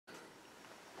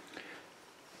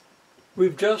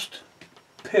We've just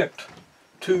picked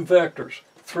two vectors,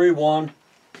 3, 1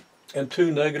 and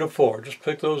 2, -4. Just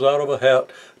pick those out of a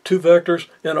hat. Two vectors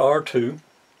in R2.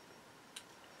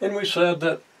 And we said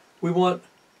that we want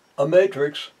a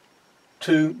matrix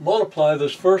to multiply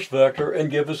this first vector and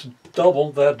give us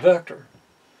double that vector.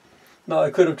 Now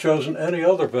I could have chosen any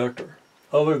other vector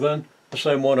other than the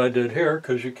same one I did here,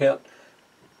 because you can't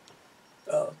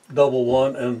double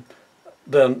one and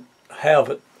then have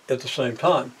it at the same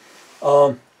time.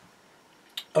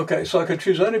 Okay, so I could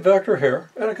choose any vector here,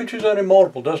 and I could choose any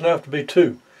multiple. It doesn't have to be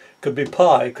 2. It could be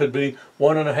pi, it could be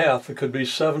 1.5, it could be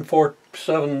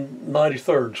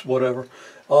 7/93, whatever.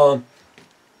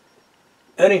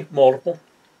 Any multiple,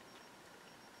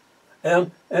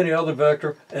 and any other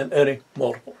vector, and any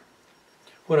multiple.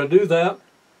 When I do that,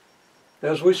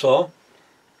 as we saw,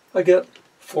 I get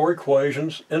 4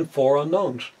 equations and 4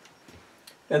 unknowns.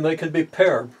 And they can be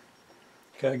paired.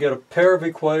 Okay, I get a pair of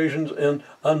equations and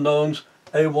unknowns,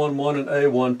 A11 and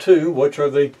A12, which are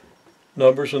the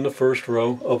numbers in the first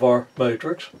row of our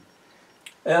matrix,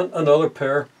 and another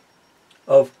pair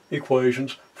of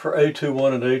equations for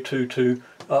A21 and A22,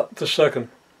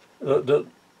 the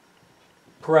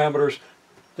parameters,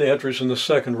 the entries in the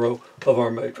second row of our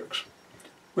matrix.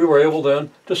 We were able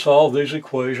then to solve these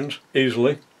equations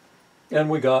easily, and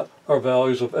we got our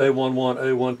values of A11,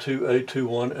 A12,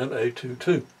 A21, and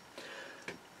A22.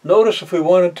 Notice if we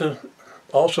wanted to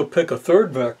also pick a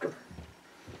third vector,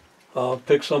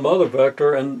 pick some other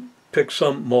vector and pick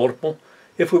some multiple,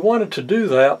 if we wanted to do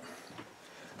that,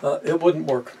 it wouldn't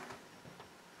work.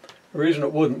 The reason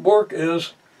it wouldn't work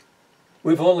is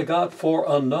we've only got 4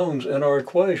 unknowns in our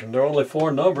equation. There are only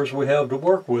 4 numbers we have to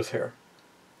work with here.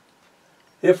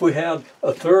 If we had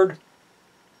a third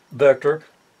vector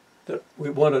that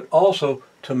we wanted also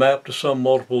to map to some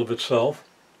multiple of itself,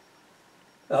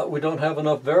 we don't have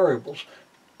enough variables.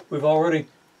 We've already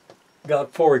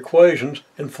got 4 equations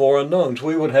and 4 unknowns.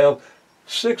 We would have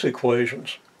 6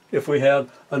 equations if we had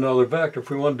another vector. If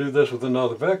we want to do this with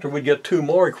another vector, we'd get 2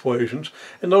 more equations,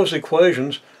 and those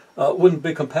equations wouldn't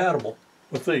be compatible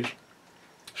with these.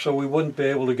 So we wouldn't be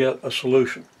able to get a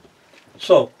solution.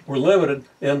 So we're limited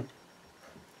in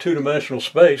two-dimensional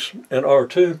space in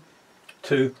R2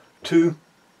 to 2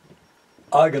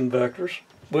 eigenvectors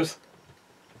with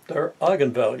their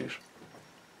eigenvalues.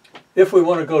 If we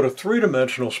want to go to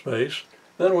 3-dimensional space,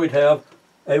 then we'd have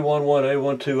A11,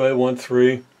 A12,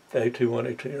 A13,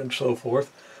 A21, A2, and so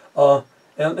forth.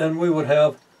 And we would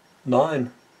have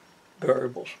 9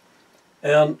 variables.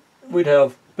 And we'd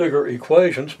have bigger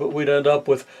equations, but we'd end up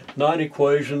with 9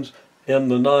 equations in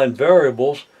the 9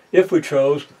 variables if we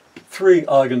chose 3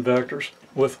 eigenvectors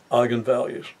with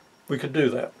eigenvalues. We could do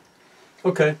that.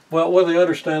 Okay, well, whether you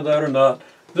understand that or not,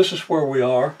 this is where we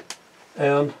are,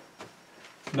 and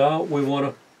now we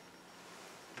want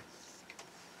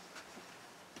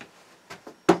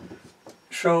to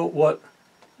show what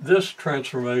this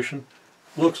transformation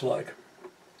looks like.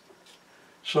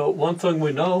 So one thing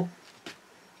we know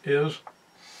is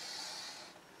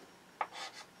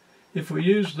if we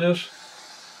use this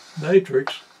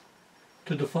matrix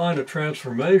to define a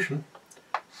transformation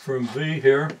from V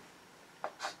here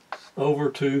over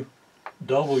to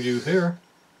W here,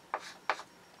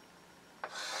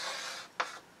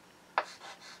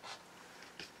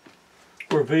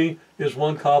 where V is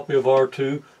one copy of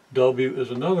R2, W is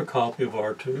another copy of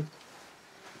R2,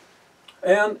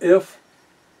 and if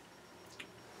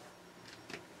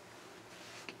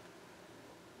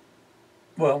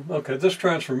this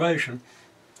transformation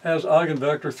has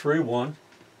eigenvector 3, 1.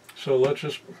 So let's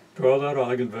just draw that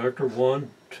eigenvector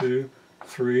 1, 2,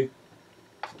 3,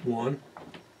 1.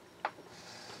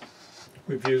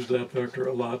 We've used that vector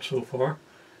a lot so far.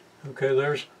 Okay,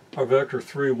 there's our vector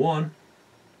 3, 1.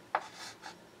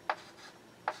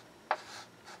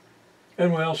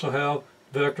 And we also have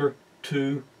vector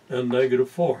 2 and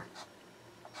 -4.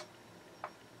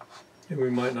 And we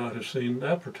might not have seen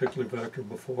that particular vector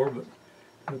before, but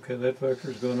okay, that vector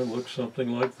is going to look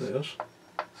something like this.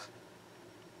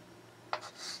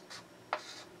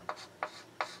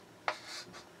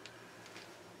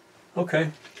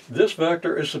 Okay, this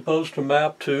vector is supposed to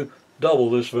map to double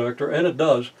this vector, and it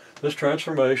does. This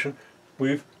transformation,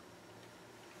 we've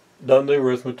done the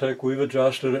arithmetic, we've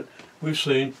adjusted it, we've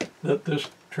seen that this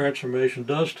transformation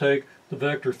does take the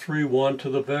vector 3, 1 to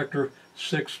the vector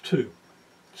 6, 2.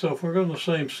 So if we're on the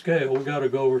same scale, we've got to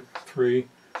go over 3,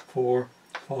 4,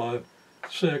 5,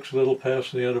 6, a little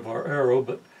past the end of our arrow,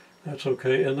 but that's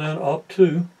okay, and then up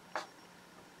to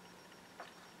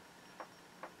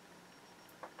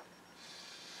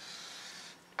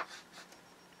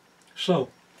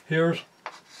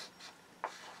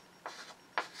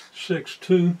 6,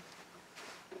 2.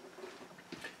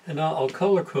 And now I'll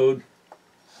color code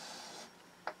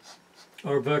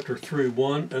our vector 3,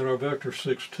 1 and our vector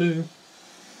 6, 2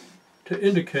 to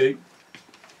indicate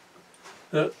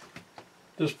that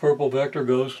this purple vector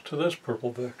goes to this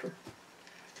purple vector.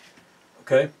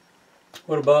 Okay,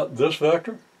 what about this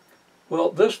vector? Well,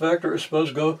 this vector is supposed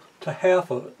to go to half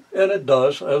of it, and it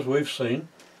does, as we've seen.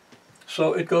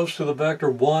 So it goes to the vector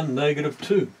 1, negative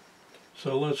 2.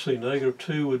 So let's see, negative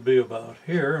 2 would be about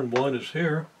here, and 1 is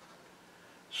here.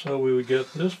 So we would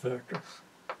get this vector.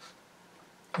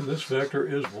 And this vector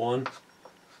is 1,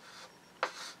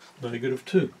 negative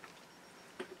 2.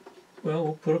 Well,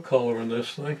 we'll put a color in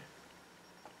this thing.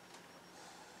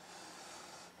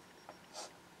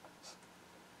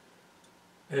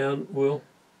 And we'll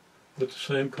put the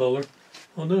same color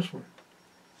on this one.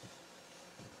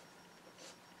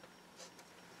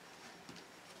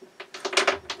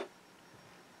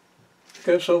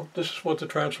 Okay, so this is what the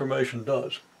transformation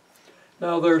does.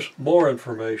 Now there's more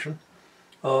information.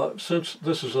 Since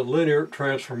this is a linear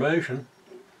transformation,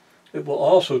 it will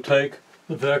also take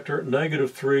the vector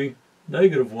negative 3,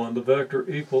 negative 1, the vector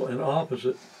equal and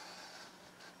opposite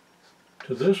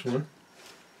to this one,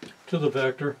 to the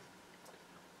vector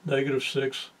negative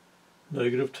 6,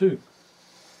 negative 2.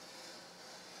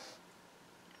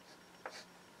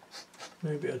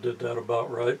 Maybe I did that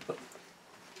about right, but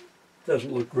it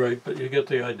doesn't look great, but you get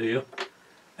the idea.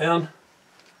 And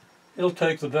it'll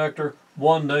take the vector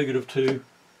 1, negative 2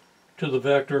 to the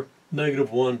vector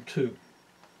negative 1, 2.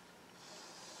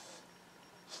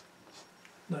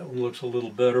 That one looks a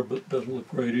little better, but doesn't look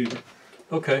great either.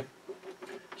 Okay,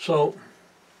 so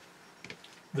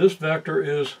this vector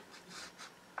is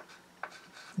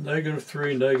negative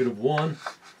 3, negative 1,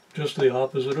 just the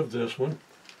opposite of this one.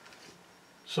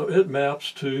 So it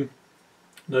maps to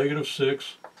negative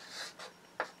 6,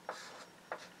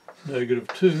 negative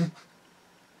 2,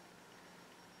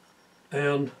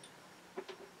 and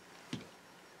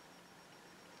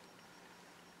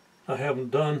I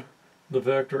haven't done the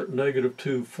vector negative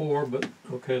 2, 4, but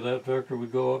okay, that vector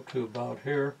would go up to about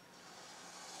here.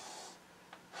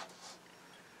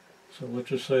 So let's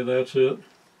just say that's it.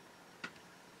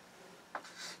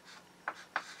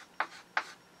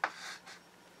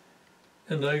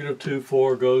 And negative 2,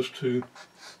 4 goes to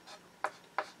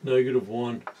negative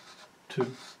 1, 2.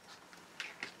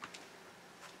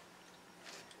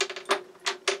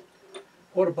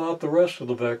 What about the rest of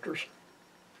the vectors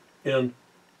in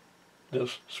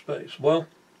this space? Well,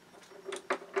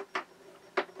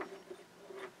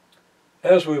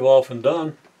 as we've often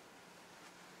done,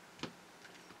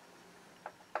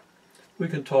 we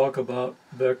can talk about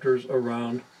vectors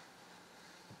around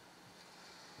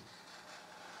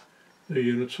the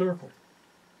unit circle.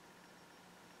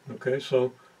 Okay,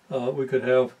 so we could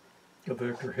have a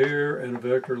vector here and a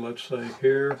vector, let's say,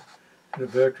 here, and a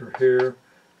vector here,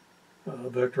 a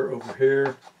vector over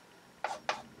here,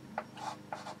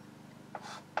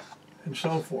 and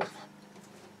so forth.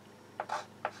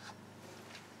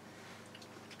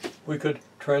 We could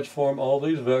transform all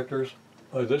these vectors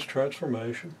by this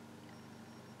transformation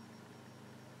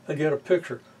and get a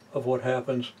picture of what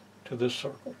happens to this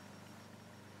circle.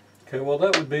 Okay, well,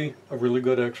 that would be a really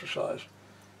good exercise.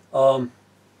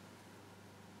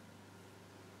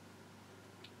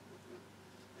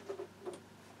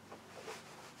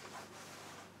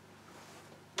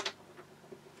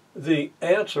 The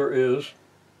answer is,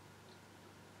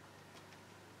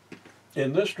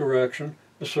 in this direction,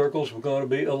 the circles are going to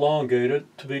be elongated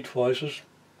to be twice as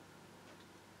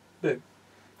big.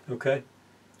 Okay?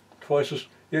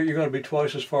 You're going to be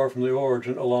twice as far from the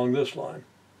origin along this line.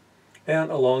 And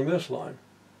along this line.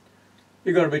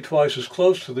 You're going to be twice as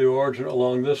close to the origin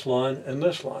along this line and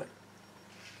this line.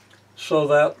 So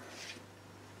that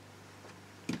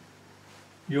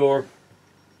your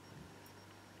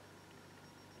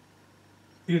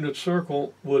unit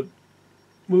circle would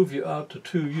move you out to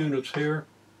 2 units here,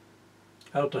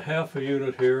 out to half a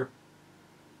unit here,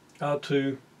 out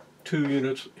to 2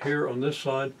 units here on this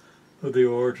side of the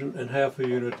origin, and half a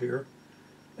unit here.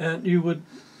 And you would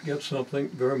get something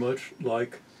very much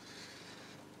like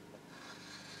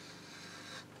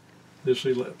this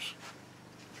ellipse.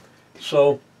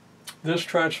 So this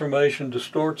transformation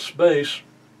distorts space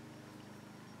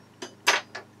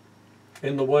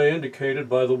in the way indicated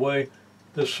by the way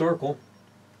this circle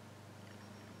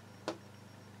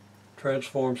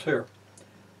transforms here.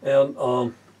 And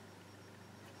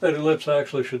that ellipse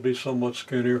actually should be somewhat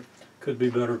skinnier, could be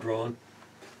better drawn.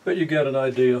 But you get an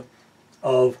idea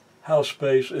of how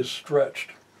space is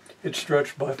stretched. It's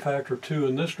stretched by factor 2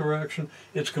 in this direction.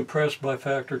 It's compressed by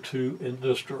factor 2 in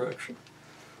this direction.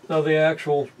 Now the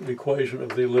actual equation of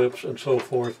the ellipse and so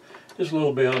forth is a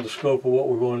little beyond the scope of what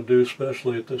we want to do,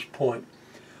 especially at this point.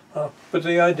 But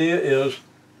the idea is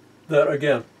that,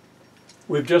 again,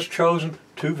 we've just chosen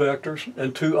two vectors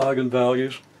and two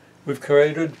eigenvalues. We've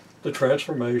created the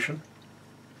transformation.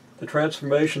 The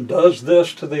transformation does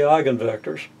this to the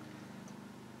eigenvectors.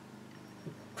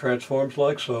 It transforms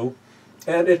like so.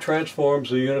 And it transforms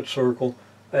the unit circle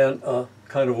in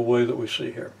kind of a way that we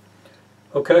see here.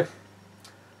 Okay?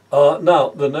 Now,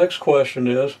 the next question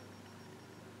is,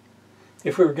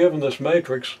 if we were given this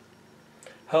matrix,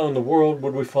 how in the world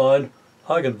would we find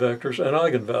eigenvectors and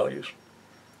eigenvalues?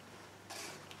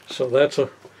 So that's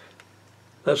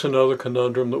another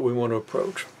conundrum that we want to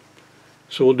approach.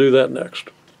 So we'll do that next.